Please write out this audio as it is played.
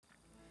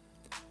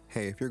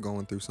Hey, if you're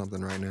going through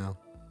something right now,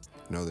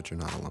 know that you're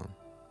not alone.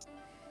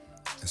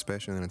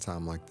 Especially in a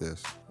time like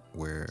this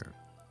where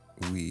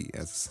we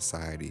as a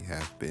society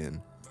have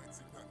been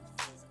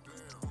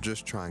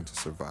just trying to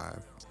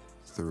survive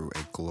through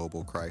a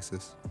global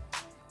crisis.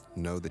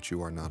 Know that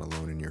you are not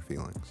alone in your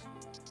feelings.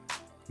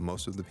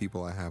 Most of the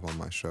people I have on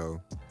my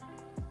show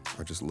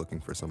are just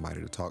looking for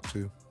somebody to talk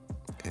to,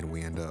 and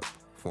we end up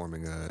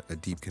forming a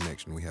deep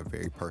connection. We have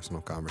very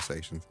personal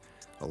conversations,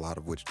 a lot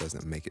of which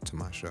doesn't make it to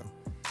my show.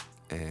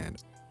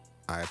 And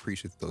I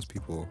appreciate that those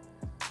people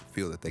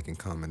feel that they can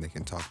come and they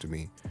can talk to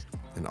me,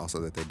 and also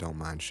that they don't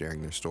mind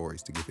sharing their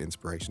stories to give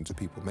inspiration to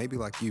people, maybe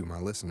like you, my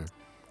listener,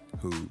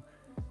 who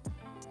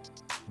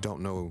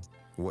don't know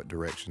what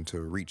direction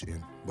to reach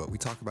in. But we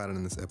talk about it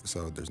in this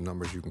episode. There's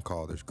numbers you can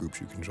call, there's groups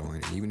you can join,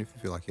 and even if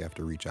you feel like you have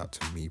to reach out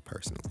to me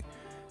personally,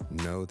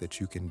 know that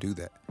you can do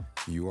that.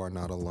 You are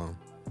not alone.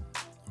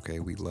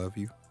 Okay, we love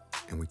you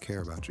and we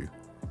care about you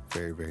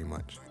very, very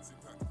much.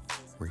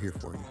 We're here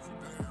for you.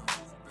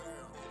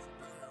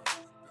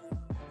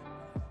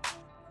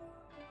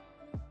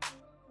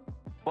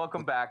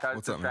 Welcome back. I was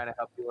What's just up, trying to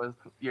help you with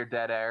your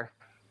dead air.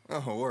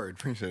 Oh, word.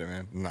 Appreciate it,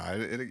 man. Nah,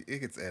 it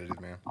gets edited,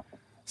 man.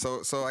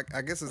 So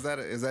I guess is that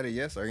a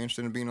yes? Are you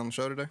interested in being on the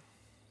show today?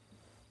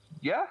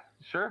 Yeah,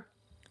 sure.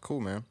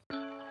 Cool, man.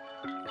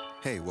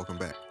 Hey, welcome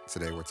back.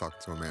 Today we're talking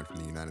to a man from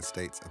the United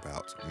States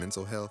about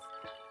mental health,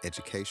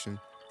 education,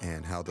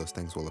 and how those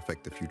things will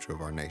affect the future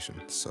of our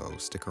nation. So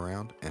stick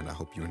around, and I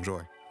hope you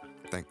enjoy.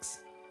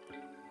 Thanks.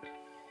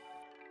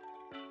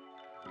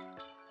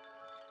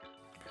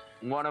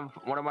 One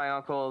of my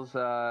uncles,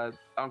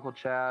 Uncle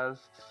Chaz,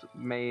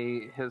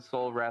 may his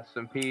soul rest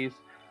in peace.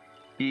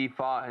 He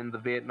fought in the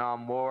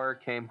Vietnam War,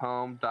 came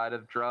home, died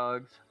of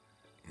drugs.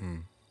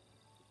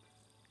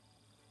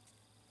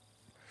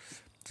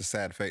 It's a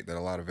sad fate that a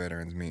lot of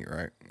veterans meet,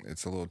 right?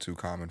 It's a little too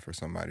common for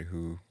somebody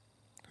who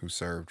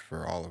served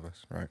for all of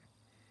us, right?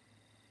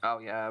 Oh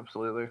yeah,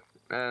 absolutely.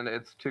 And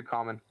it's too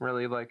common,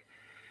 really. Like,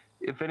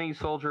 if any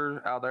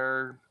soldier out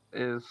there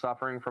is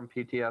suffering from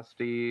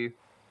PTSD,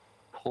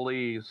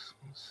 please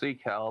seek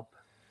help.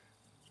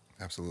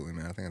 Absolutely,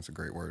 man. I think that's a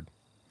great word.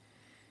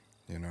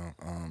 You know,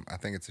 I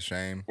think it's a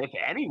shame. If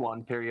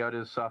anyone, period,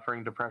 is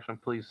suffering depression,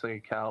 please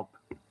seek help.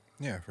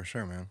 Yeah, for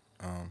sure, man.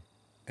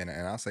 And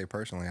I'll say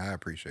personally, I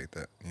appreciate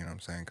that. You know what I'm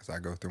saying? Because I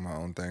go through my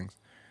own things,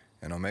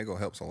 and Omegle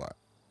helps a lot.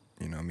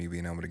 You know, me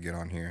being able to get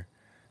on here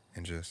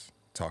and just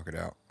talk it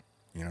out.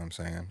 You know what I'm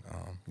saying?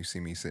 You see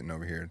me sitting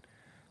over here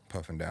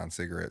puffing down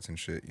cigarettes and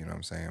shit. You know what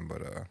I'm saying?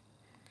 But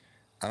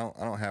I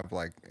don't have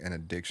like an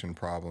addiction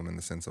problem in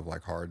the sense of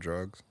like hard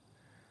drugs.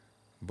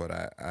 But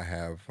I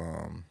have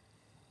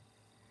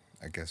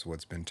I guess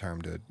what's been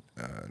termed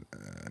an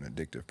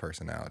addictive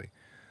personality.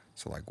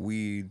 So like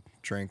weed,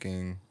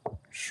 drinking,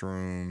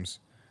 shrooms,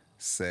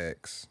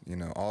 sex, you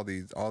know, all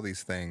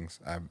these things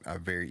I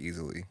very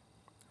easily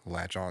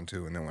latch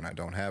onto, and then when I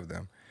don't have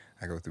them,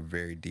 I go through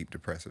very deep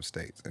depressive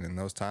states. And in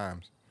those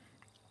times,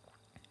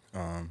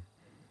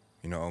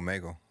 you know,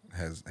 Omegle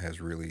has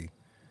really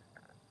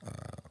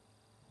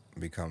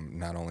become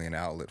not only an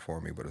outlet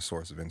for me, but a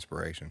source of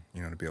inspiration.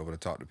 You know, to be able to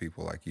talk to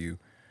people like you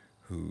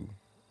who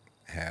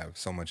have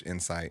so much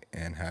insight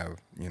and have,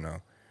 you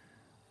know,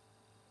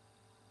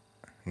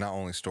 not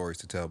only stories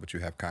to tell, but you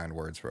have kind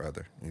words for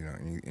others, you know,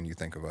 and you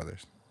think of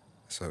others.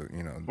 So,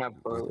 you know,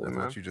 with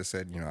what you just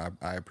said, you know,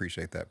 I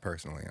appreciate that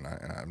personally, and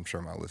I'm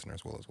sure my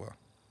listeners will as well.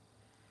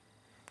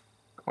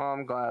 Well,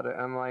 I'm glad.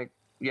 I'm like,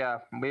 yeah,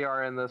 we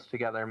are in this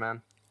together,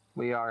 man.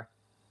 We are.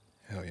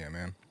 Hell yeah,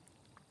 man.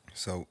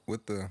 So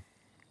with the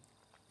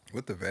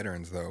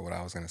veterans, though, what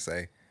I was gonna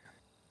say,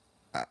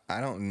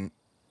 I don't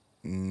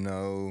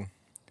know,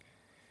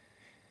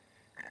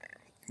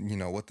 you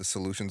know, what the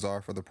solutions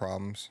are for the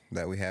problems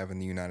that we have in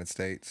the United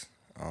States.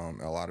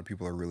 A lot of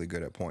people are really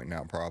good at pointing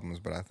out problems,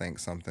 but I think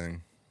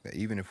something that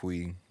even if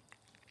we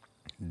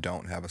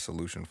don't have a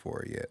solution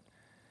for it yet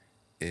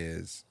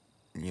is,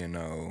 you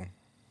know,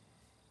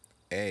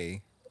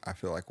 I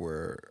feel like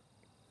we're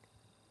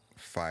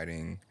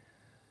fighting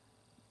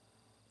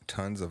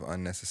tons of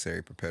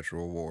unnecessary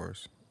perpetual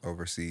wars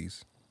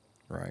overseas,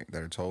 right?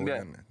 That are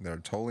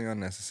totally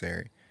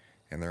unnecessary,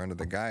 and they're under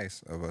the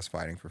guise of us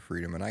fighting for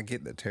freedom. And I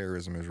get that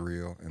terrorism is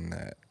real, and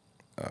that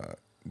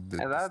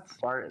and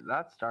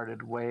that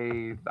started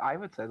way. I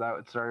would say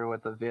that started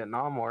with the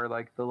Vietnam War.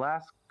 Like, the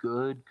last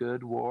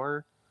good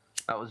war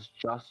that was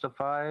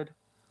justified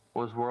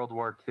was World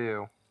War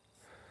II.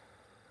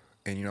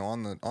 And you know,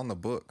 on the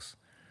books,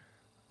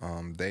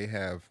 they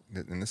have,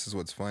 and this is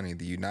what's funny,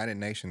 the United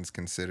Nations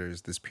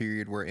considers this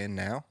period we're in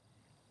now,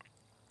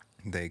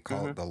 they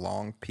call it the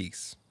Long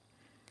Peace,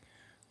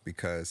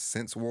 because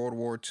since World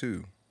War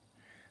II,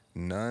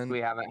 We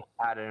haven't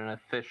had an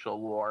official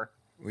war.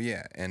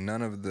 Yeah, and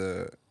none of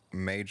the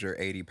major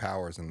 80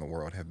 powers in the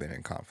world have been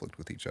in conflict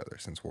with each other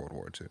since World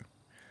War II.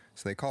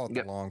 So they call it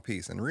the Long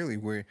Peace. And really,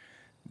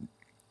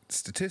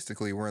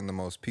 statistically, we're in the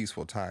most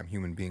peaceful time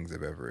human beings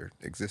have ever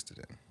existed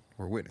in.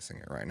 We're witnessing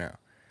it right now.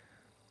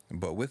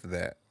 But with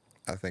that,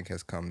 I think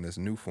has come this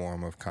new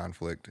form of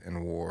conflict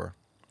and war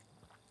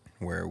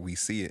where we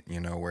see it,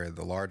 where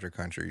the larger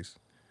countries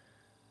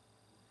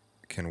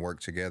can work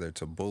together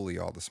to bully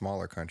all the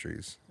smaller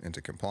countries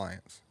into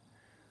compliance.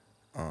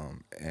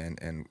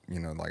 And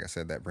like I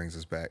said, that brings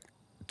us back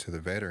to the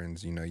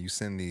veterans. You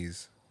send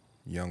these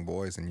young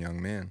boys and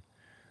young men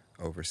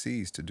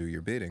overseas to do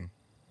your bidding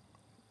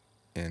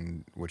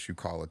in what you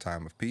call a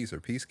time of peace or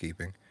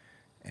peacekeeping,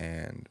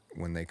 and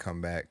when they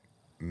come back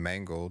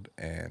mangled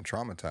and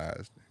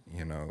traumatized,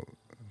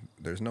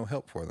 there's no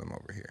help for them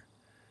over here.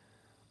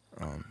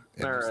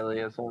 There really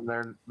isn't.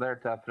 There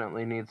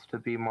definitely needs to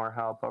be more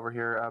help over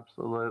here.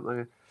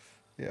 Absolutely.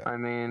 Yeah. I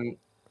mean,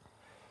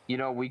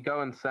 we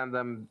go and send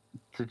them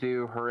to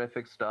do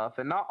horrific stuff,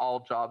 and not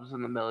all jobs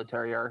in the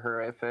military are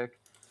horrific,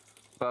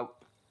 but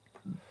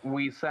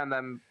we send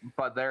them.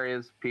 But there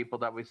is people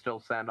that we still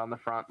send on the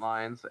front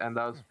lines, and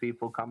those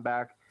people come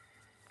back,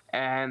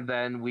 and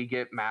then we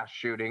get mass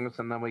shootings,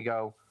 and then we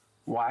go,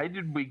 why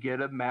did we get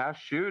a mass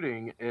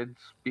shooting?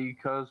 It's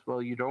because,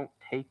 well, you don't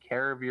take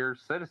care of your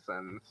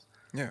citizens.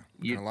 Yeah,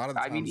 and a lot of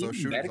the times those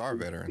shooters are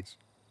veterans.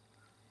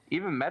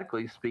 Even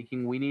medically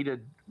speaking, we need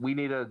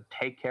to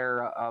take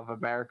care of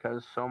America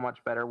so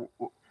much better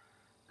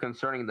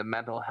concerning the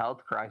mental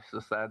health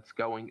crisis that's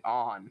going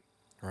on.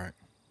 Right.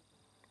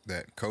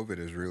 That COVID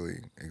is really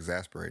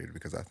exasperated,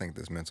 because I think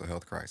this mental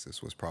health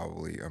crisis was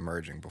probably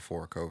emerging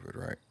before COVID,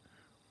 right?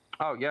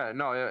 Oh yeah,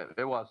 no,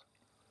 it was.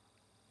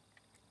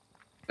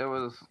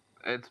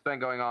 It's been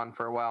going on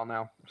for a while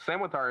now.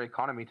 Same with our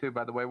economy too,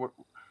 by the way.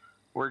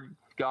 We're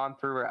gone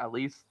through at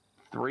least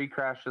 3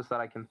 crashes that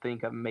I can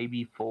think of,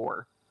 maybe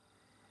 4.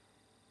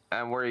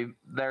 And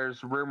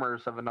there's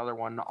rumors of another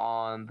one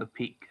on the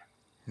peak.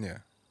 Yeah.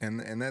 And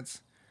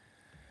that's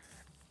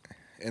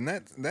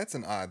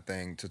an odd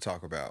thing to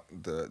talk about,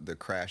 the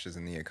crashes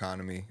in the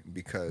economy,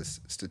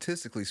 because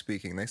statistically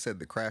speaking, they said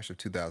the crash of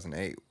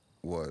 2008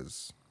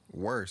 was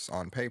worse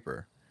on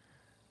paper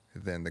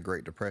than the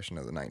Great Depression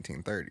of the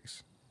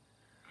 1930s.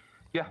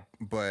 Yeah.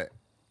 But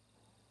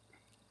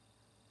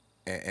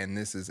and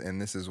this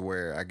is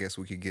where I guess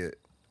we could get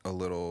a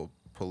little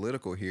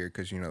political here,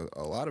 because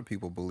a lot of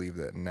people believe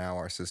that now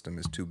our system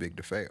is too big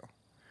to fail.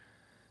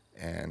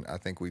 And I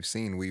think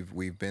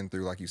we've been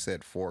through, like you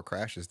said, 4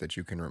 crashes that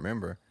you can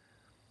remember,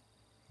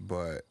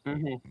 but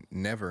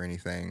never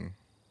anything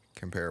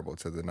comparable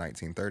to the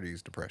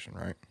 1930s depression,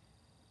 right?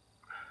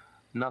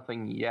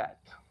 Nothing yet.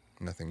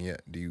 Nothing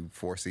yet. Do you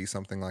foresee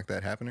something like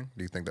that happening?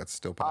 Do you think that's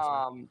still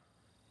possible?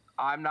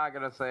 I'm not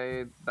going to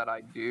say that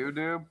I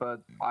do, but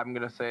I'm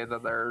going to say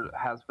that there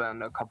has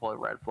been a couple of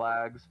red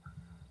flags.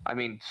 I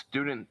mean,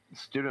 student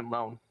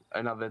loan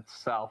in of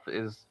itself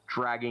is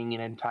dragging an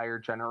entire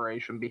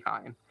generation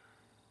behind.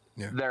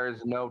 Yeah. There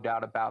is no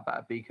doubt about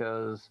that,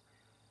 because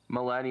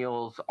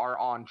millennials are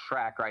on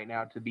track right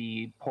now to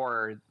be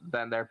poorer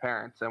than their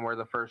parents, and we're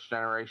the first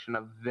generation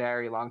of a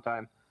very long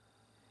time.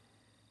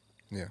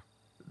 Yeah.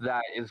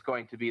 That is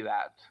going to be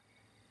that.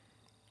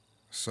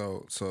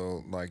 So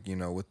like,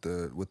 with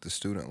the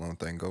student loan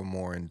thing, go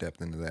more in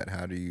depth into that.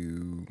 How do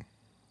you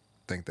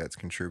think that's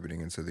contributing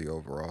into the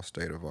overall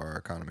state of our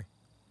economy?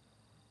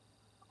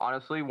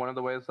 Honestly, one of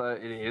the ways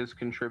that it is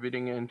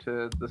contributing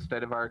into the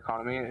state of our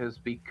economy is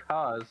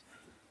because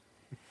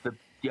the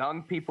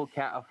young people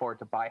can't afford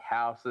to buy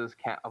houses,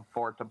 can't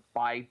afford to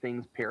buy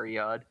things,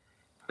 period.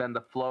 Then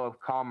the flow of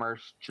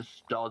commerce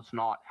just does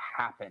not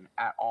happen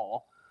at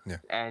all. Yeah.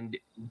 And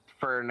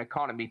for an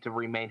economy to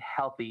remain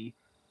healthy,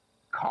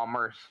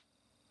 commerce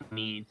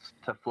needs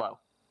to flow.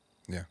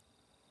 Yeah.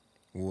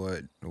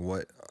 What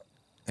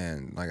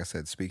and like I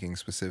said, speaking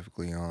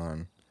specifically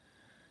on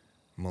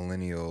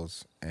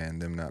millennials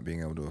and them not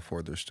being able to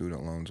afford their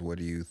student loans, what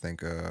do you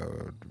think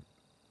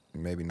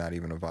maybe not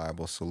even a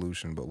viable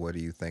solution, but what do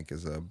you think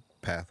is a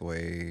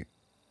pathway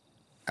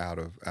out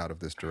of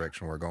this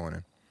direction we're going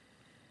in?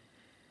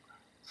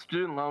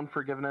 Student loan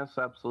forgiveness,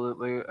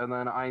 absolutely. And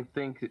then I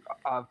think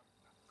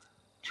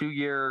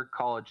 2-year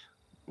college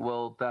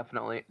will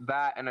definitely,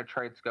 that and a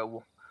trade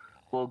skill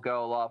will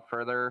go a lot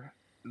further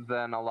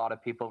than a lot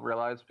of people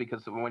realize,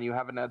 because when you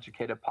have an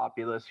educated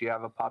populace, you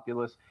have a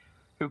populace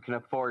who can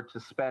afford to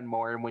spend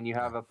more, and when you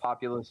have a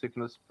populace who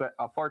can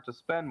afford to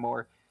spend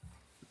more,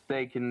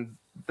 they can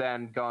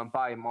then go and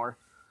buy more.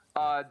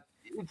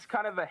 It's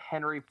kind of a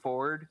Henry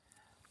Ford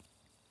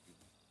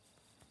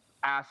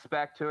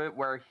aspect to it,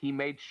 where he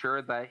made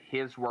sure that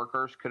his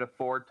workers could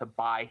afford to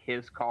buy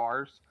his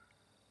cars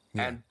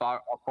and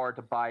afford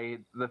to buy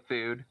the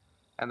food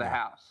and the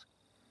house,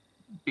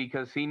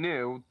 because he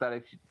knew that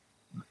if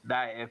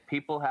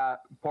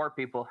poor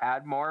people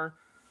had more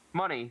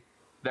money,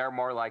 they're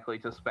more likely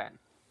to spend.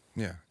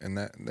 Yeah, and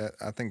that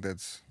I think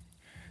that's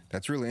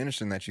really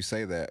interesting that you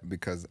say that,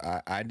 because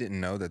I didn't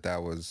know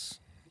that was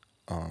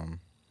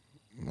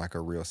like a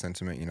real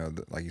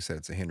sentiment. Like you said,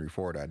 it's a Henry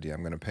Ford idea.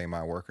 I'm going to pay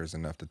my workers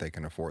enough that they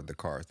can afford the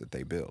cars that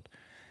they build.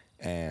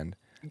 And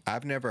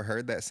I've never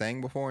heard that saying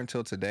before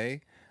until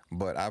today,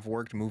 but I've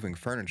worked moving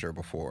furniture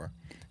before,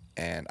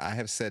 and I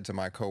have said to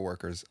my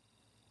coworkers,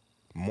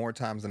 more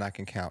times than I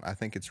can count. I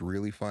think it's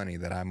really funny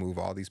that I move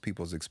all these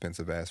people's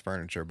expensive ass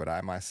furniture, but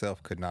I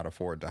myself could not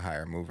afford to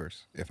hire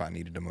movers if I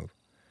needed to move.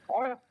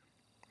 Oh yeah.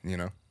 You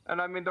know?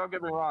 And I mean, don't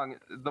get me wrong,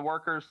 the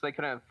workers, they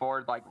couldn't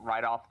afford like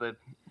right off the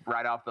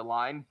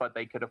line, but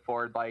they could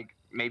afford like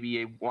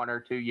maybe 1 or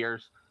 2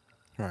 years.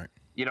 Right.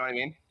 You know what I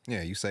mean?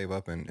 Yeah, you save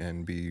up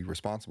and be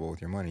responsible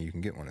with your money, you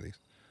can get one of these.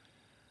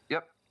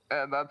 Yep.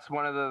 And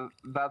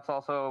that's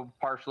also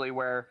partially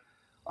where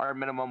our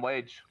minimum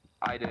wage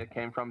idea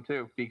came from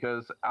too,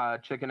 because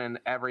chicken in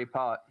every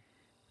pot.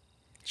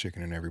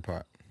 Chicken in every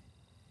pot.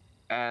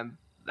 And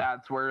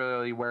that's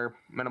really where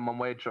minimum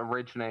wage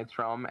originates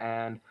from.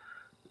 And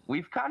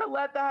we've kind of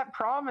let that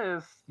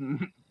promise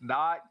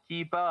not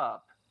keep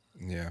up.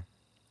 Yeah.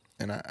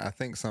 And I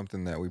think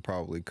something that we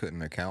probably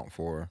couldn't account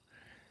for,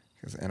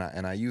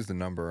 and I used the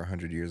number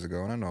 100 years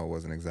ago, and I know it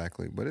wasn't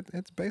exactly, but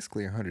it's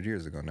basically 100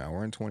 years ago now.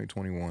 We're in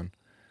 2021.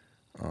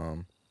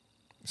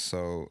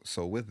 So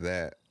with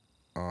that,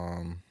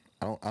 I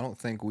don't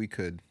think we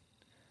could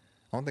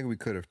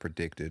have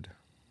predicted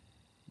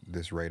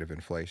this rate of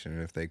inflation.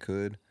 And if they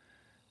could,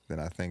 then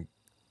I think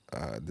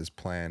this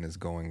plan is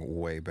going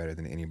way better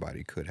than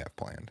anybody could have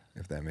planned,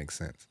 if that makes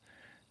sense.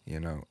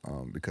 You know,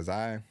 because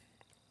I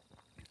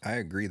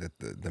agree that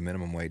the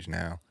minimum wage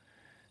now,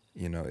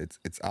 you know,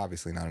 it's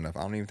obviously not enough.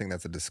 I don't even think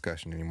that's a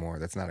discussion anymore.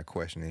 That's not a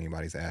question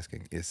anybody's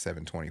asking. Is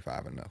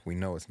 $7.25 enough? We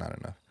know it's not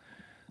enough.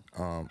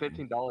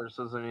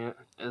 $15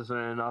 isn't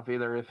enough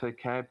either.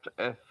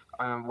 If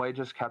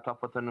wages kept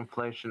up with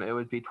inflation, it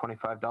would be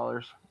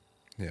 $25.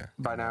 Yeah.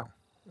 By now.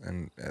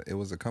 And it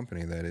was a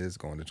company that is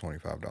going to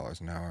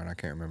 $25 an hour, and I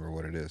can't remember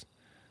what it is.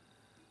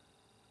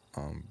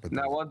 But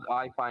now, what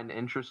I find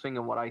interesting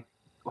and what I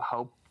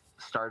hope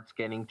starts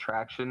gaining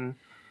traction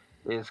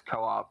is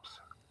co-ops.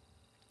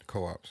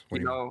 Co-ops. What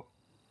do you know?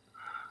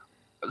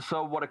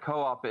 So what a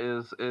co-op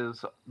is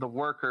the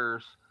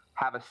workers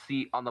have a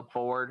seat on the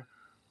board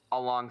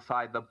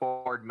alongside the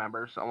board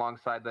members,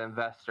 alongside the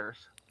investors.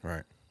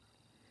 Right.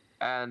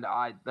 And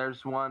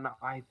there's one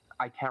I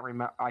can't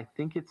remember. I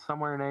think it's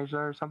somewhere in Asia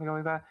or something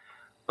like that.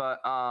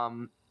 But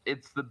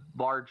it's the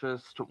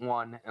largest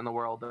one in the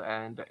world,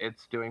 and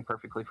it's doing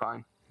perfectly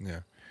fine.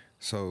 Yeah.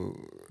 So,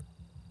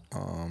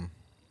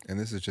 and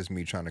this is just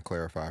me trying to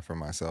clarify for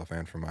myself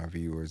and for my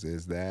viewers,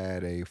 is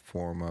that a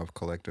form of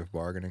collective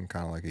bargaining,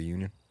 kind of like a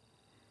union?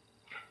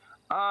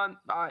 I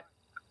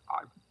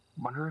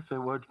wonder if it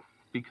would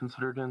be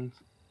considered in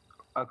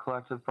a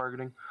collective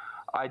bargaining.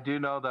 I do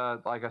know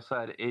that, like I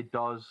said, it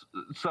does.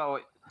 So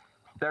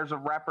there's a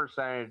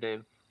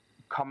representative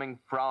coming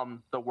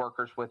from the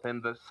workers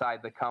within the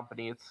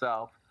company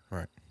itself.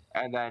 Right.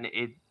 And then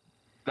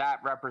that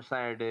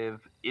representative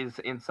is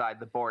inside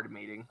the board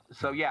meeting.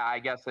 So yeah, I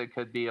guess it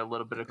could be a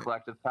little bit of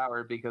collective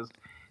power because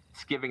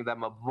it's giving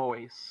them a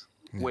voice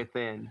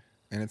within.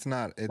 And it's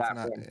not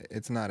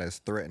as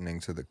threatening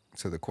to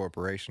the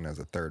corporation as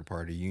a third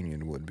party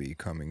union would be,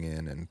 coming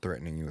in and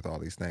threatening you with all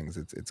these things.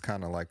 It's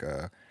kind of like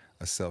a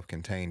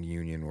self-contained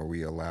union where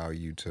we allow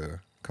you to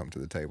come to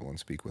the table and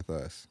speak with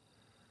us.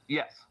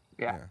 Yes.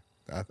 Yeah.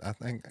 I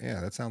think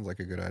that sounds like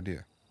a good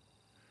idea.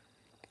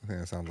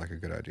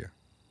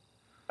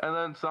 And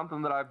then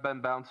something that I've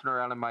been bouncing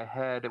around in my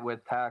head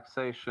with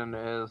taxation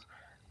is,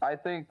 I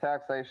think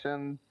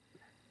taxation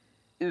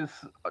is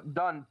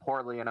done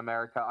poorly in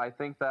America. I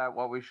think that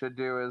what we should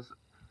do is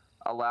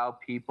allow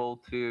people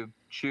to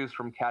choose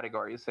from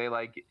categories. Say,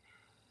 like,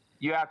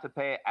 you have to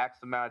pay X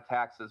amount of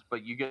taxes,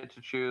 but you get to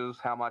choose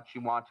how much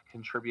you want to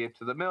contribute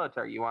to the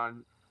military.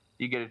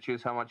 You get to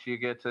choose how much you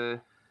get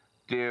to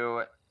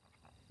do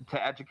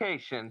to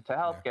education, to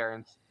healthcare,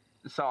 and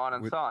so on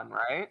and so on,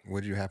 right?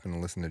 Would you happen to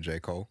listen to J.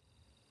 Cole?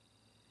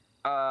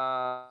 No,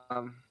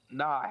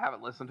 I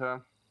haven't listened to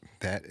him.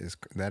 That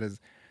is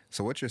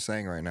so what you're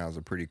saying right now is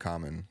a pretty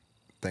common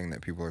thing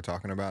that people are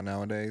talking about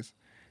nowadays.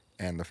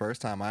 And the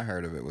first time I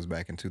heard of it was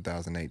back in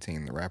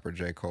 2018. The rapper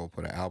J. Cole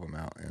put an album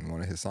out, and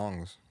one of his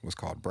songs was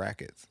called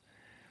Brackets.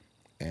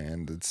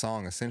 And the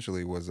song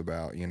essentially was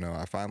about, you know,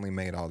 I finally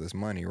made all this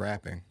money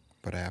rapping,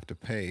 but I have to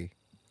pay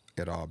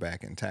it all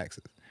back in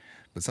taxes.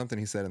 But something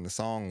he said in the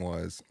song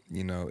was,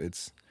 you know,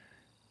 it's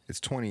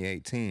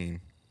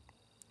 2018.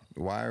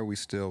 Why are we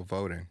still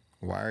voting?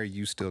 Why are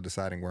you still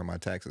deciding where my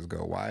taxes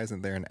go? Why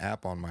isn't there an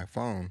app on my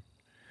phone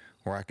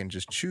where I can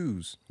just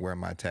choose where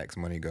my tax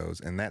money goes,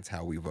 and that's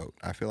how we vote?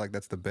 I feel like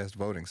that's the best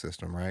voting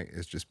system, right?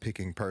 It's just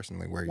picking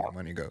personally where your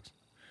money goes.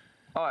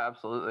 Oh,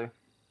 absolutely.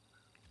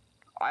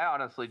 I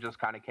honestly just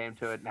kind of came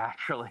to it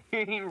naturally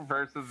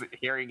versus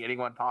hearing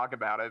anyone talk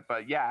about it,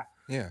 but yeah.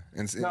 Yeah,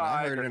 and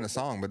I heard it in a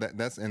song, but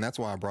that's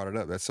why I brought it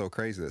up. That's so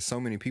crazy that so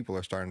many people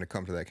are starting to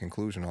come to that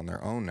conclusion on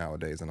their own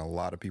nowadays, and a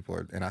lot of people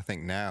are, and I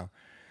think now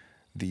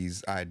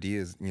these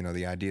ideas, you know,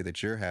 the idea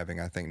that you're having,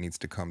 I think needs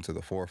to come to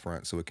the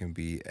forefront so it can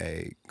be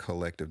a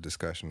collective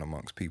discussion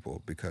amongst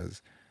people,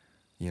 because,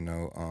 you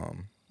know,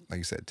 like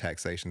you said,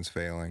 taxation's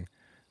failing,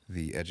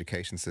 the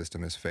education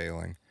system is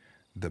failing,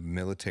 the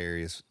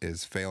military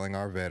is failing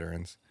our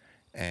veterans,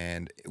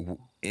 and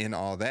in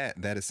all that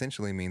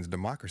essentially means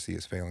democracy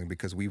is failing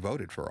because we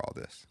voted for all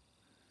this.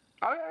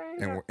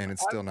 Oh, and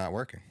it's still not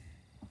working.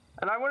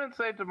 And I wouldn't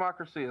say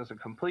democracy is a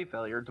complete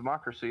failure.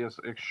 Democracy is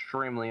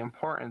extremely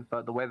important,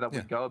 but the way that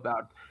we go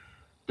about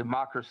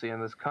democracy in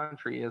this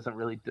country isn't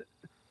really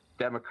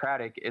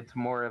democratic. It's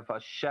more of a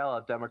shell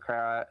of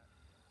Democrats,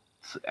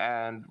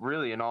 and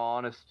really, in all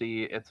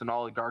honesty, it's an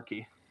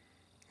oligarchy.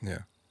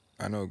 Yeah,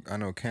 I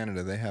know.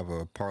 Canada, they have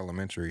a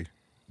parliamentary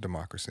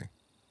democracy,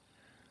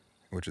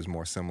 which is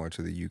more similar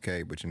to the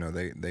UK. But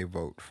they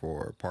vote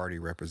for party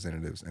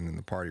representatives, and then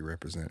the party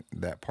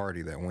that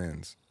party that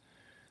wins.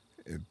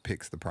 It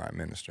picks the prime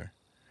minister.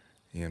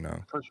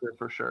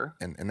 For sure.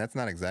 And that's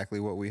not exactly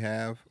what we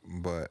have,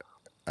 but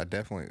I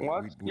definitely.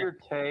 What's your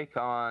take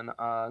on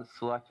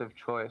selective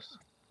choice?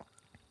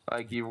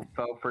 Like you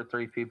vote for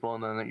 3 people,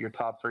 and then your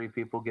top 3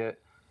 people get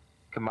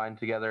combined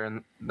together,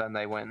 and then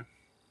they win.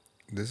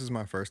 This is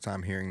my first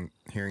time hearing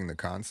the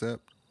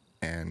concept,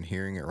 and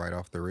hearing it right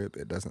off the rip.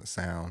 It doesn't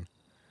sound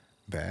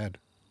bad,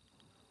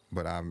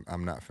 but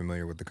I'm not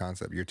familiar with the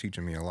concept. You're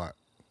teaching me a lot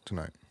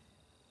tonight.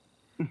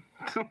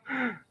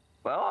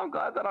 Well, I'm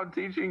glad that I'm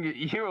teaching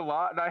you a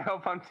lot, and I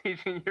hope I'm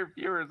teaching your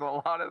viewers a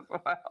lot as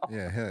well.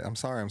 Yeah, I'm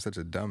sorry I'm such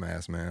a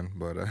dumbass, man,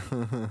 but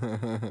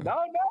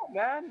No,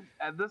 man.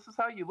 And this is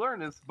how you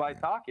learn, is by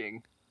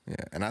talking.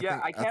 Yeah, and I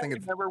can't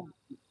remember.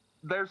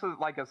 There's a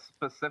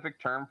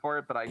specific term for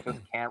it, but I just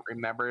can't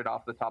remember it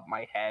off the top of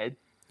my head.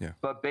 Yeah.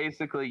 But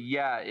basically,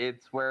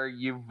 it's where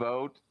you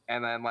vote,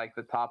 and then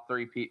the top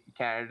 3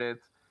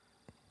 candidates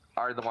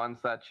are the ones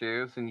that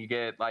choose, and you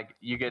get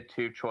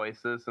 2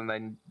 choices, and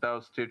then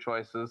those 2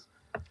 choices,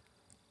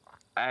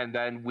 and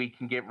then we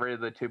can get rid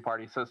of the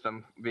 2-party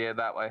system via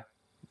that way.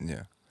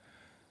 Yeah.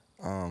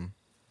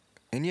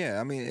 And yeah,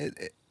 I mean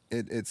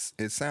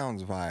it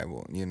sounds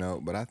viable,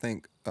 but I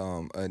think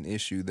an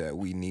issue that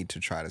we need to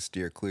try to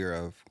steer clear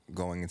of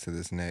going into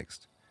this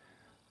next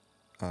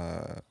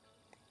I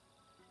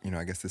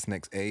guess this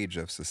next age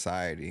of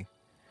society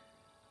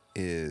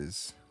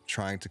is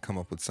trying to come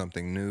up with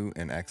something new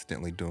and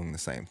accidentally doing the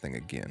same thing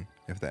again,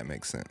 if that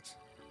makes sense.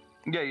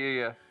 Yeah.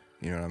 You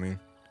know what I mean?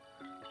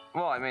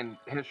 Well, I mean,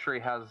 history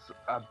has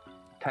a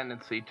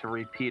tendency to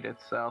repeat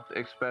itself,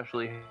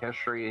 especially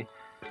history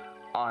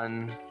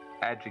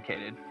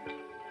uneducated.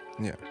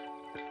 Yeah.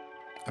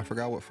 I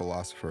forgot what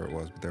philosopher it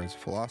was, but there was a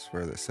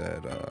philosopher that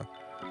said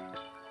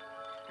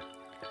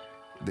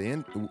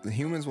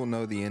humans will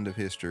know the end of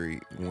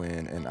history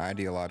when an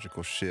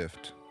ideological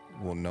shift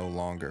will no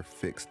longer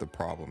fix the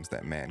problems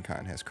that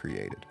mankind has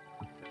created.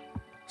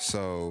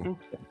 So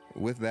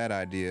with that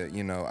idea,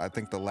 I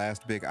think the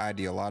last big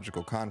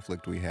ideological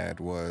conflict we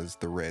had was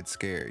the Red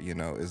Scare.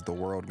 Is the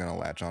world going to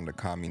latch on to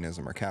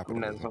communism or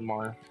capitalism?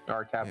 Or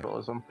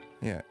capitalism.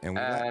 Yeah.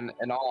 And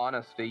in all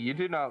honesty,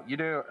 did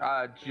you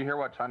hear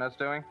what China's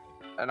doing?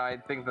 And I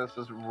think this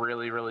is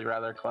really, really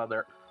rather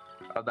clever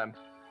of them.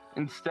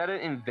 Instead of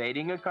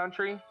invading a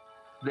country,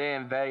 they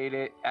invade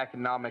it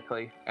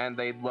economically, and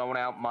they loan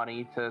out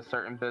money to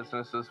certain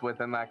businesses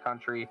within that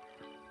country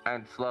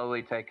and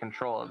slowly take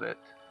control of it.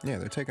 Yeah,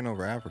 they're taking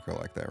over Africa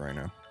like that right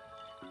now.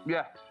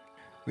 Yeah.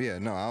 Yeah,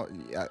 no,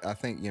 I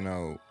think,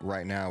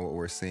 right now what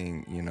we're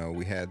seeing,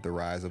 we had the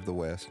rise of the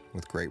West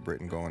with Great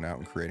Britain going out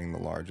and creating the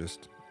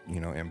largest,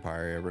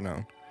 empire ever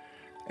known.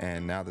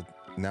 And now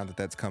that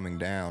that's coming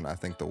down, I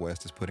think the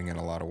West is putting in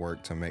a lot of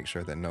work to make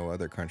sure that no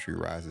other country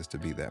rises to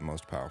be that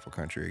most powerful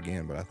country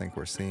again. But I think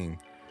we're seeing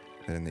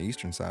that in the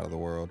eastern side of the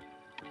world,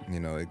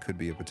 it could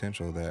be a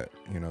potential that,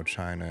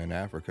 China and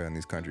Africa and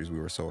these countries we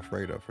were so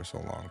afraid of for so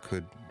long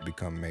could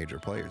become major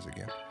players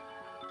again.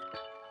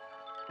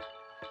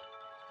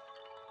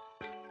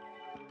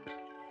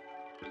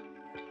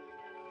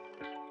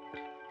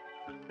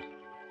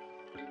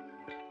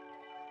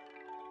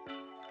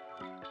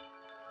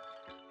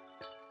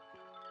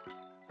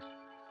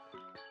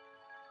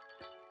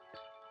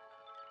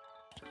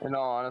 In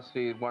all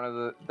honesty,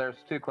 there's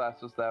 2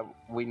 classes that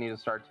we need to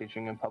start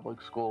teaching in public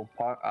school: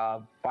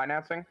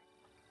 financing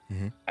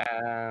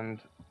and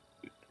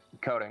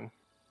coding.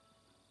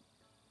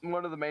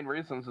 One of the main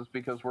reasons is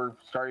because we're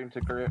starting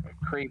to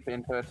creep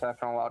into a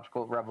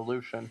technological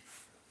revolution.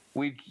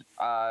 We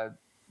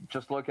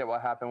just look at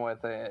what happened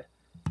with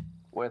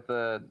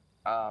the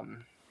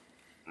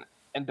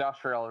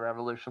industrial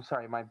revolution.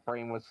 Sorry, my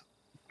brain was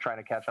trying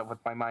to catch up with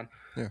my mind.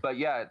 Yeah. But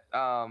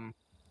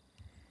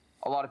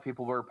a lot of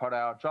people were put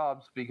out of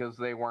jobs because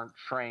they weren't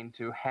trained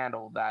to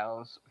handle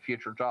those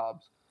future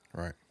jobs.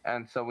 Right.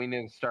 And so we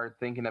need to start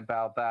thinking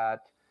about that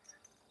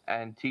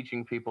and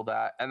teaching people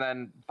that. And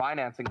then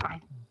financing.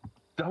 I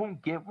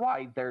don't get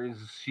why there's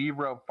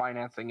 0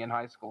 financing in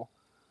high school,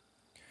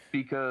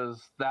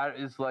 because that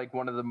is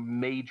one of the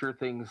major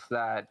things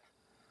that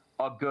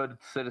a good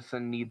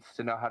citizen needs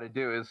to know how to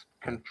do, is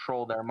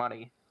control their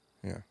money.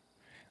 Yeah.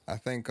 I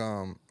think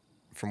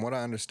from what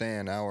I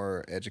understand,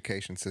 our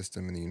education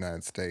system in the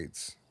United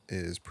States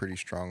is pretty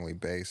strongly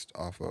based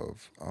off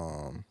of,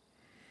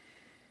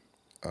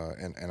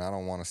 and I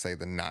don't want to say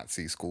the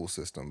Nazi school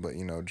system, but,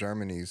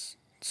 Germany's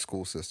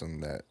school system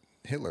that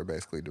Hitler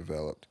basically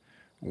developed.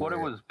 What it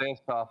was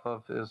based off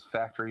of is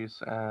factories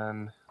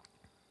and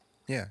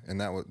Yeah,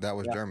 and that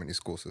was Germany's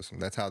school system.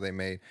 That's how they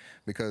made,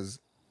 because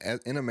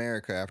in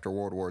America after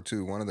World War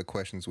II, one of the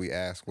questions we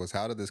asked was,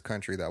 how did this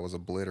country that was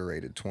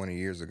obliterated 20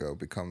 years ago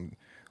become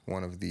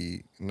one of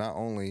the not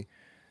only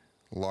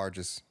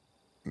largest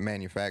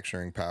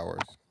manufacturing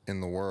powers in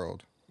the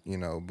world,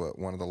 but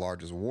one of the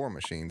largest war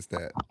machines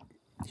that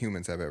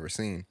humans have ever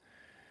seen.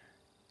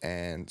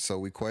 And so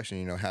we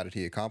question, how did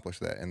he accomplish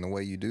that? And the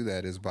way you do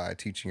that is by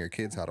teaching your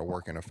kids how to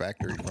work in a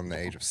factory from the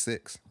age of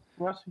 6.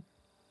 Rusty.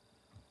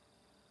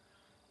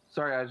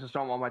 Sorry, I just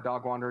don't want my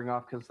dog wandering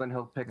off because then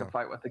he'll pick a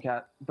fight with the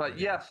cat. But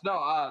yes,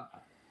 no,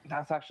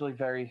 that's actually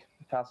very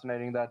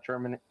fascinating that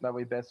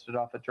we based it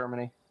off of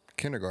Germany.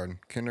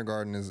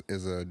 Kindergarten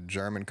is a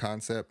German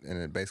concept,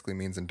 and it basically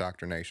means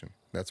indoctrination.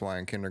 That's why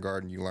in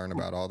kindergarten you learn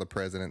about all the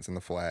presidents and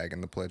the flag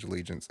and the Pledge of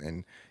Allegiance,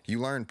 and you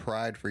learn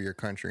pride for your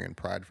country and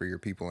pride for your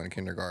people in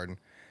kindergarten.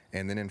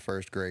 And then in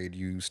first grade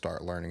you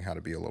start learning how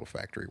to be a little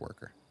factory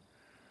worker.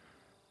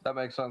 That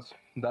makes sense.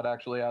 That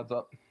actually adds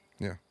up.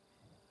 Yeah.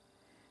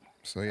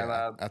 So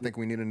yeah, I think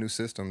we need a new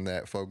system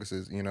that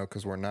focuses,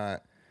 because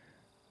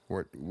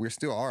we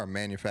still are a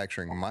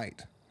manufacturing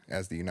might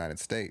as the United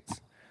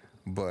States,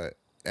 but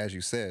as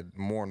you said,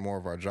 more and more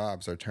of our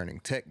jobs are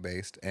turning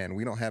tech-based, and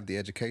we don't have the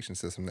education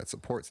system that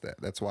supports that.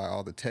 That's why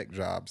all the tech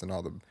jobs and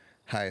all the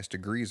highest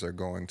degrees are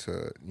going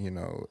to,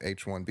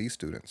 H-1B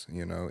students,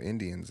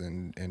 Indians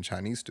and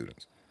Chinese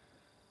students.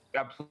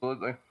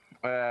 Absolutely.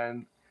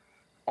 And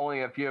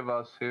only a few of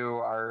us who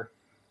are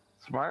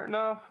smart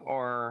enough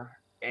or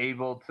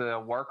able to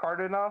work hard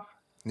enough.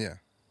 Yeah.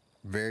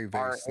 Very,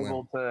 very are slim.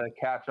 able to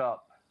catch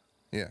up.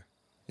 Yeah.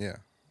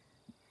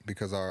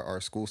 Because our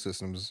school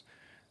systems,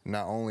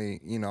 not only,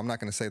 I'm not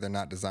going to say they're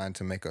not designed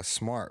to make us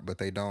smart, but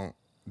they don't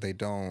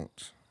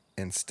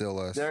instill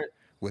us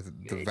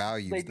with the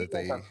values that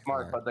they make us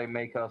smart, learn. But they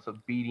make us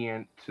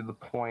obedient to the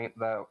point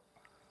that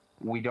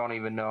we don't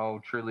even know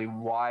truly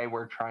why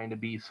we're trying to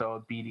be so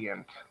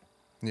obedient.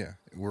 Yeah,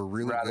 we're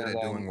really good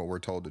at doing what we're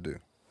told to do.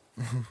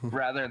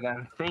 Rather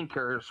than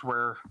thinkers,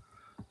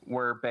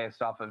 we're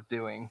based off of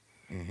doing.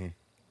 Mm-hmm.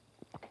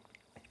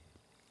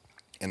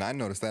 And I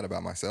noticed that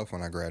about myself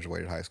when I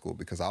graduated high school,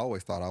 because I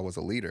always thought I was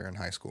a leader in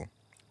high school.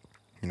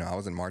 I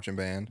was in marching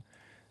band,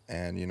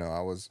 and I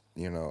was,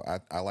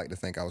 I like to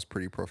think I was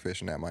pretty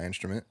proficient at my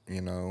instrument,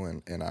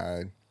 and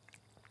I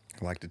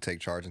like to take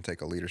charge and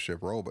take a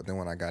leadership role. But then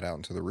when I got out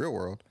into the real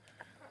world,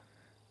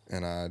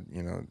 and I,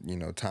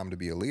 time to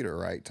be a leader,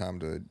 right? Time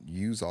to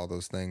use all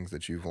those things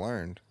that you've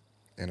learned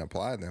and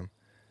apply them.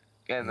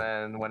 And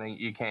then when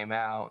you came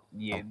out,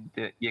 you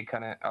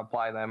couldn't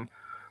apply them.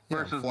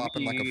 Versus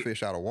flopping like a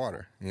fish out of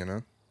water,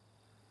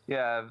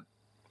 Yeah,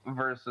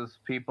 versus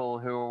people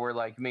who were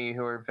like me,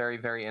 who are very,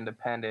 very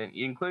independent,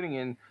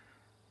 including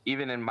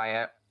even in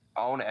my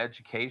own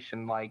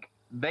education. Like,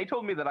 they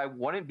told me that I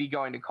wouldn't be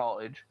going to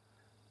college,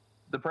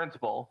 the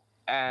principal,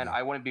 and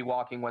I wouldn't be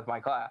walking with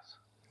my class.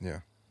 Yeah.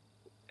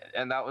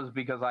 And that was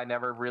because I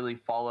never really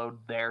followed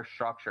their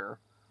structure.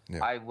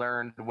 Yeah. I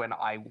learned when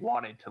I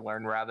wanted to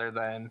learn rather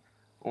than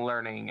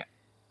learning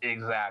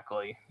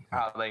exactly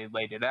how they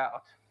laid it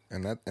out.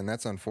 And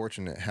that's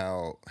unfortunate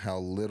how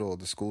little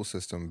the school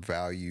system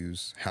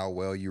values how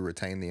well you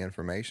retain the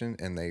information,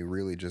 and they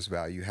really just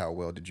value how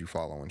well did you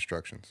follow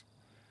instructions.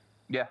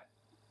 Yeah,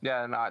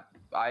 and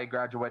I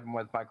graduated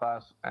with my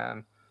class,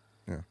 and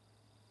I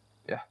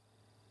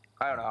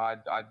don't know.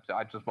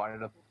 I just wanted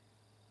to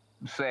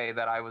say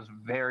that I was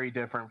very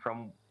different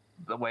from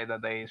the way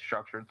that they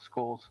structured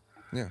schools.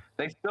 Yeah,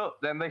 they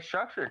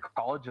structured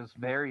colleges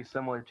very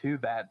similar to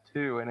that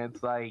too, and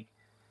it's like.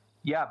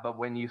 Yeah, but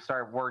when you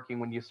start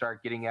working, when you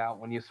start getting out,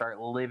 when you start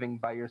living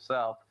by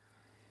yourself,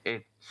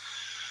 it's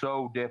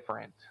so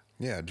different.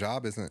 Yeah, a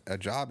job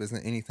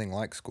isn't anything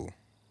like school.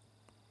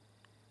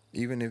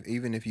 Even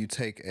if you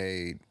take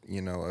a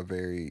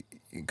very,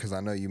 because I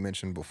know you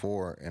mentioned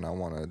before, and I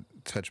want to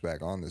touch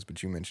back on this,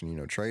 but you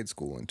mentioned trade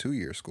school and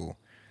 2-year school.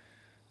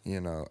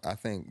 I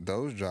think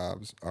those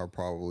jobs are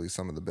probably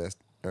some of the best,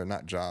 or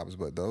not jobs,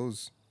 but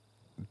those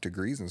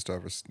degrees and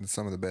stuff are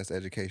some of the best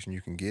education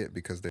you can get,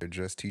 because they're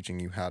just teaching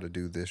you how to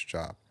do this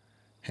job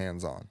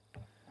hands-on,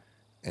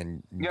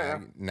 and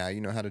now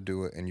you know how to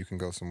do it, and you can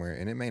go somewhere,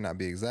 and it may not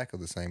be exactly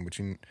the same, but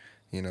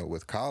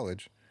with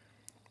college,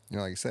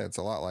 like you said, it's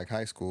a lot like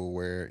high school,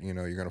 where you're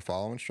going to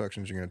follow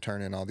instructions, you're going to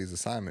turn in all these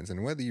assignments,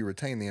 and whether you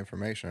retain the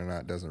information or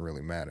not doesn't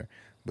really matter,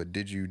 but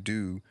did you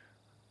do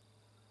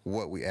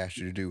what we asked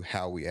you to do,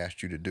 how we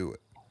asked you to do it?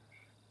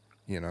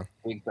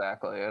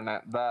 Exactly. And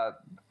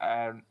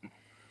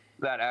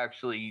that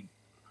actually,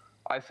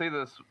 I see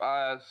this.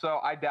 So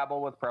I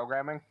dabble with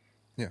programming.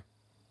 Yeah.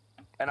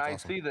 And I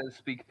see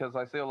this because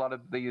I see a lot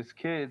of these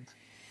kids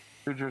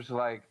who just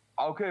like,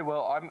 okay,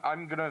 well,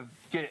 I'm gonna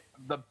get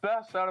the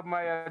best out of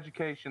my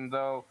education,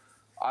 though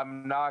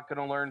I'm not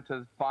gonna learn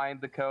to find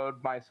the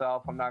code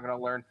myself. I'm not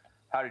gonna learn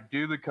how to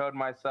do the code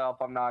myself.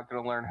 I'm not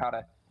gonna learn how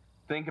to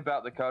think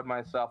about the code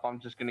myself. I'm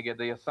just gonna get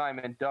the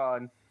assignment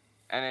done.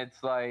 And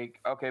it's like,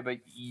 okay, but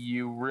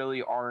you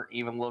really aren't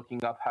even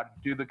looking up how to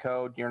do the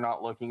code. You're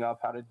not looking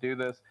up how to do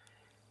this.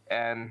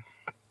 And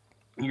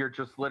you're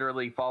just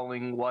literally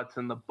following what's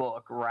in the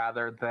book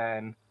rather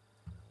than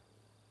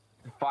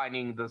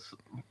finding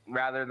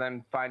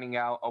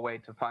out a way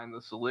to find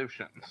the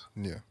solutions.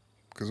 Yeah,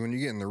 because when you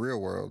get in the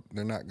real world,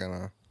 they're not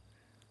gonna.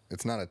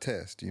 It's not a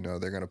test, you know.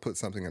 They're gonna put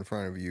something in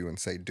front of you and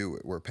say, "Do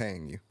it. We're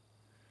paying you."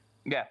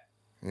 Yeah.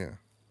 Yeah.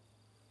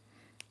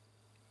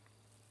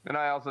 And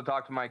I also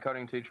talked to my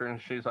coding teacher,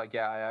 and she's like,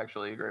 "Yeah, I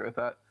actually agree with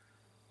that."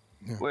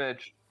 Yeah.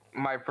 Which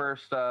my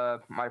first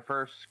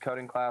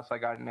coding class, I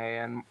got an A,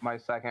 and my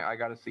second, I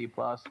got a C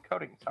plus.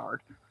 Coding's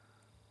hard.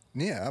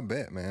 Yeah, I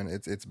bet, man.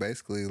 It's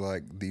basically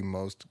like the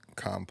most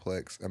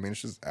complex. I mean,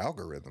 it's just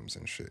algorithms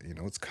and shit. You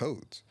know, it's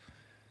codes.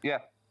 Yeah.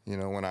 You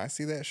know, when I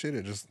see that shit,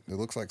 it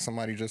looks like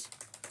somebody just,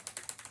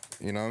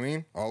 you know what I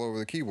mean, all over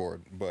the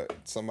keyboard. But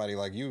somebody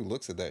like you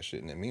looks at that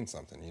shit and it means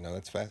something. You know,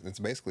 it's fast. It's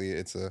basically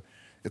it's a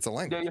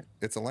language. Yeah.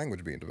 It's a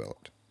language being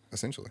developed,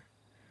 essentially.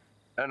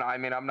 And I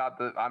mean, I'm not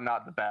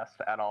the best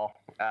at all.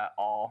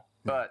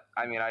 But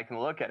I mean, I can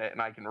look at it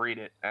and I can read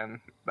it, and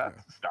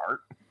that's a start.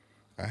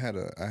 I had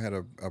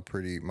a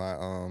pretty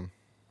my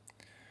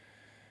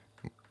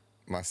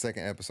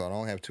second episode. I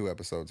only have 2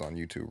 episodes on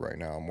YouTube right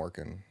now. I'm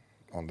working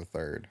on the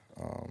third.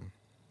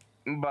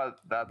 But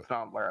that's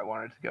not where I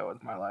wanted to go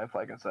with my life.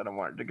 Like I said, I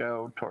wanted to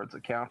go towards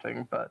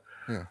accounting, but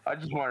I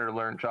just wanted to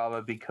learn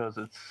Java because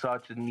it's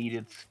such a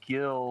needed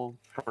skill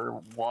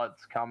for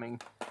what's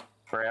coming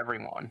for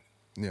everyone.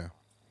 Yeah.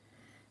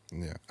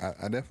 Yeah,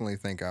 I definitely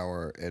think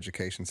our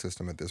education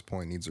system at this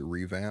point needs a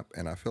revamp,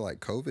 and I feel like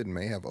COVID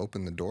may have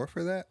opened the door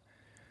for that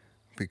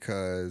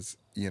because,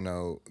 you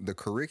know, the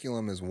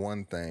curriculum is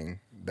one thing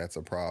that's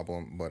a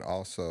problem, but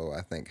also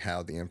I think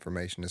how the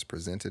information is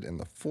presented and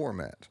the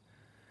format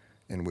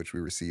in which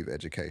we receive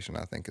education,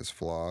 I think, is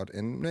flawed,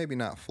 and maybe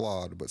not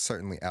flawed, but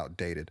certainly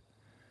outdated.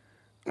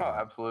 Oh,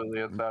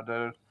 absolutely, it's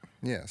outdated.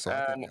 Yeah, so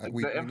and I think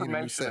we the need a new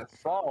information set. is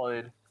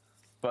solid,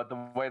 but the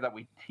way that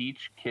we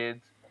teach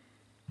kids,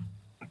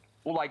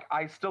 well, like,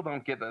 I still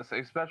don't get this,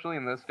 especially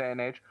in this day and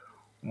age.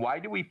 Why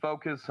do we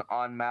focus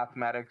on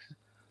mathematics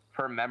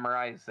for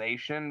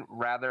memorization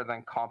rather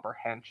than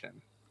comprehension?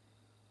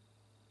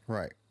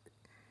 Right.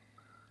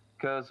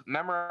 Because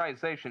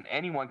memorization,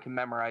 anyone can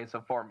memorize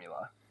a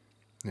formula.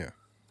 Yeah.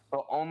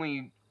 But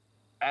and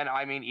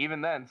I mean, even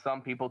then,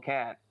 some people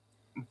can't.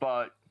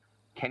 But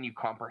can you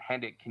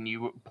comprehend it? Can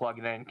you plug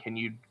it in? Can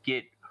you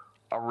get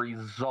a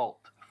result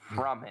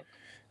from it?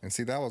 And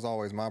see, that was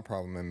always my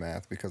problem in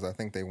math because I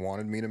think they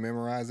wanted me to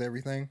memorize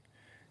everything,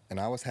 and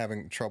I was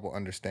having trouble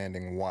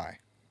understanding why.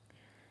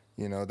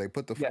 You know, they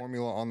put the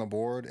formula on the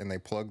board and they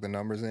plug the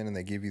numbers in and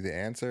they give you the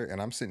answer,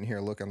 and I'm sitting here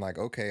looking like,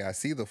 okay, I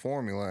see the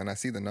formula and I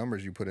see the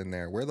numbers you put in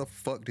there. Where the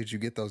fuck did you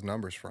get those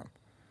numbers from?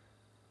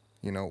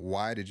 You know,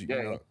 why did you,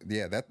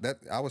 that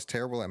I was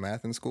terrible at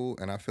math in school,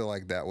 and I feel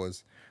like that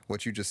was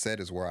what you just said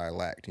is where I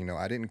lacked. You know,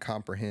 I didn't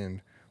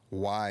comprehend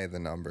why the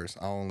numbers.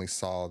 I only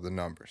saw the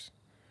numbers.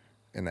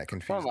 And that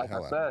confused the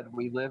hell out of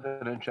me. Like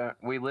I said,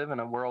 we live in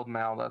a world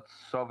now that's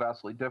so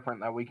vastly different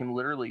that we can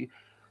literally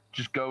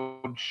just go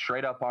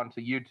straight up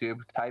onto YouTube,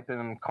 type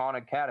in Khan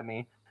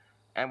Academy,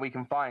 and we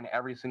can find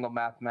every single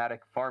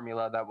mathematic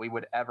formula that we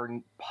would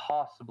ever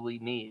possibly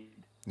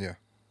need. Yeah.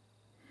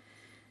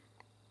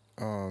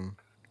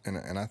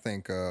 And I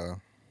think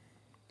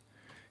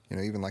you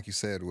know, even like you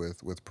said,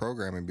 with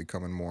programming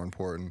becoming more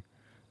important,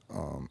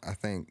 I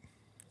think,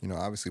 you know,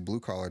 obviously blue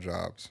collar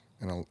jobs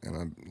in a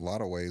lot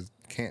of ways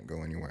can't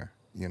go anywhere.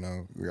 You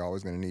know, you're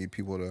always going to need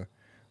people to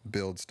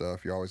build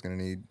stuff. You're always going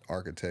to need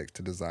architects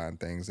to design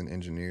things and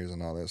engineers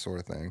and all that sort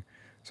of thing.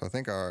 So I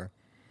think our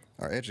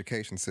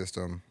education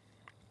system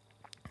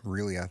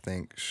really, I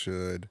think,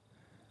 should,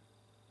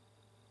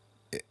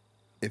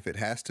 if it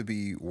has to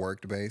be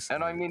work based.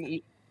 And I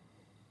mean,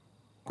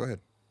 go ahead.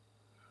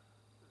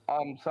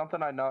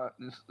 Something I know,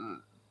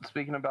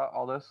 speaking about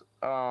all this,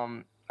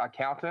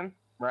 accounting,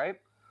 right?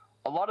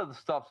 A lot of the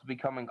stuff's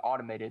becoming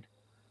automated,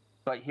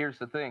 but here's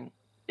the thing: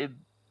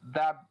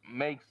 that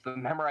makes the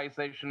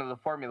memorization of the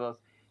formulas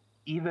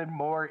even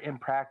more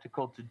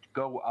impractical to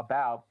go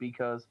about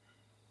because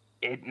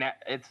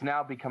it's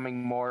now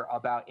becoming more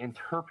about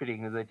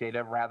interpreting the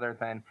data rather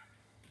than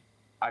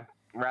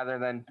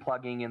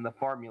plugging in the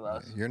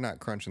formulas. You're not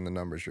crunching the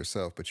numbers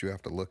yourself, but you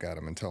have to look at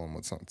them and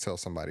tell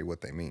somebody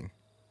what they mean.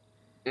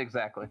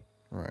 Exactly.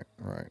 Right.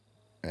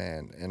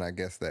 And I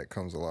guess that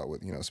comes a lot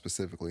with, you know,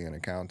 specifically in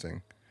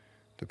accounting,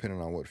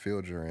 depending on what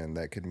field you're in,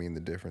 that could mean the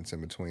difference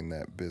in between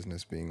that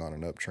business being on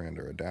an uptrend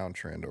or a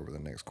downtrend over the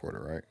next quarter,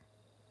 right?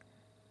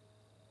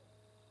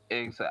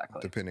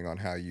 Exactly. Depending on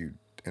how you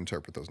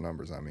interpret those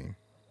numbers, I mean.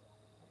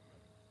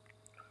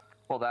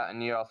 Well, that,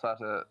 and you also have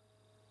to,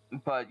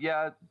 but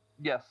yes,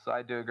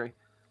 I do agree.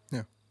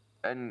 Yeah.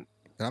 And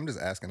I'm just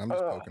asking, I'm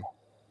just poking.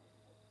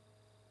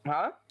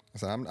 Huh?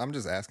 So I'm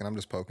just asking, I'm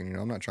just poking, you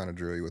know, I'm not trying to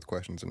drill you with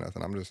questions or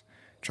nothing. I'm just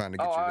trying to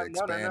get you to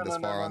expand as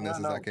far on this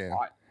as I can.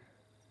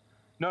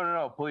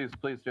 No, please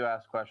do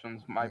ask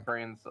questions. My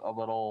brain's a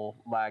little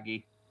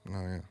laggy.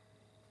 Oh, yeah.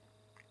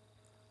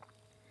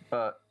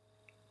 But,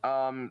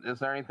 is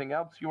there anything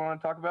else you want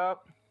to talk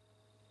about?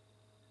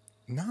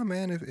 Nah,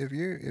 man. If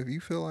you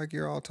feel like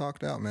you're all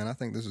talked out, man, I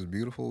think this is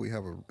beautiful. We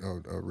have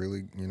a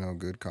really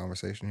good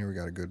conversation here. We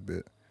got a good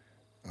bit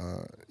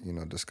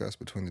discussed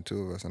between the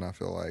two of us, and I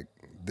feel like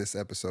this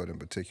episode in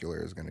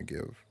particular is going to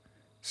give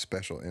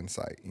special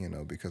insight.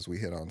 Because we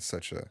hit on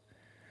such a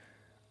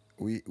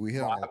we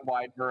hit on a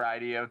wide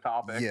variety of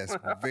topics. Yes,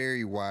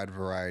 very wide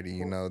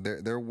variety.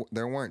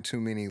 There weren't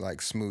too many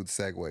like smooth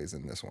segues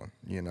in this one.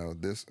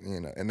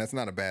 And that's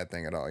not a bad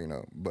thing at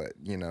all. But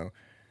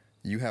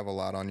you have a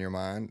lot on your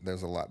mind.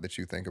 There's a lot that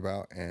you think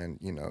about, and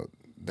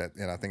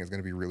and I think it's going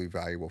to be really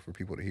valuable for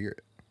people to hear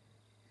it.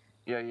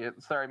 Yeah.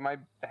 Sorry, my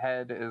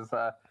head is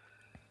a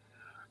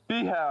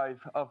beehive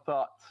of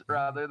thoughts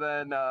rather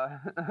than,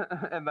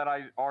 and then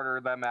I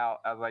order them out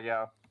as I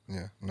go.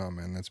 Yeah. No,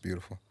 man, that's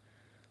beautiful.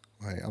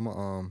 Hey, I'm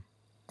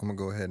gonna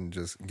go ahead and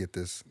just get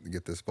this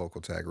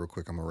vocal tag real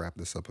quick. I'm gonna wrap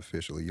this up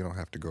officially. You don't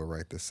have to go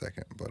right this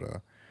second, but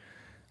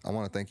I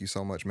want to thank you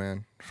so much,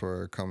 man,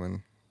 for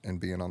coming and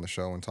being on the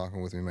show and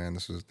talking with me, man.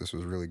 This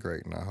was really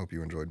great, and I hope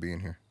you enjoyed being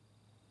here.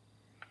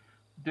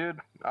 Dude,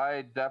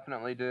 I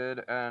definitely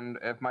did, and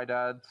if my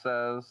dad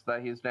says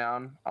that he's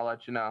down, I'll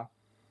let you know.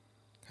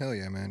 Hell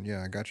yeah, man.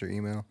 Yeah, I got your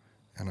email,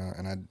 and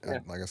I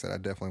like I said, I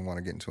definitely want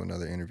to get into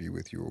another interview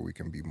with you where we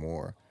can be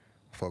more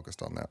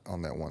focused on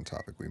that one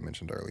topic we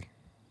mentioned early.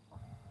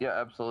 Yeah,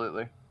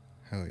 absolutely.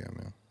 Hell yeah,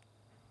 man.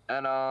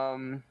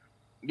 And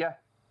yeah,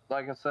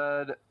 like I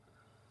said,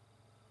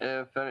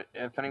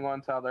 if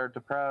anyone's out there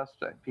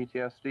depressed,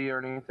 PTSD or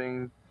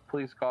anything,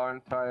 please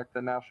contact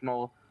the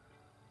national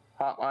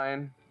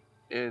hotline.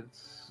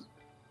 It's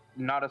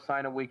not a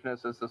sign of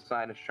weakness; it's a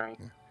sign of strength.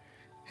 Yeah.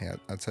 Hey,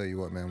 I tell you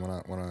what, man.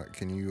 When I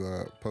can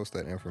you post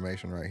that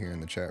information right here in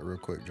the chat real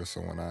quick, just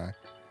so when I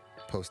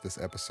post this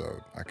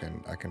episode, I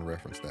can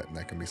reference that, and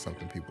that can be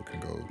something people can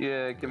go.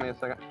 Yeah, give me a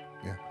second.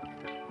 Yeah.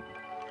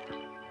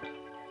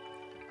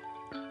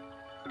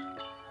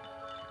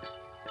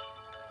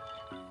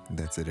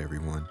 That's it,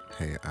 everyone.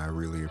 Hey, I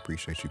really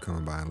appreciate you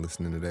coming by and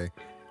listening today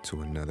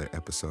to another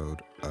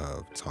episode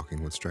of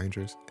Talking with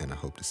Strangers, and I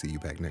hope to see you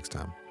back next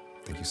time.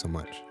 Thank you so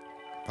much.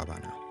 Bye-bye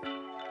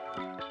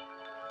now.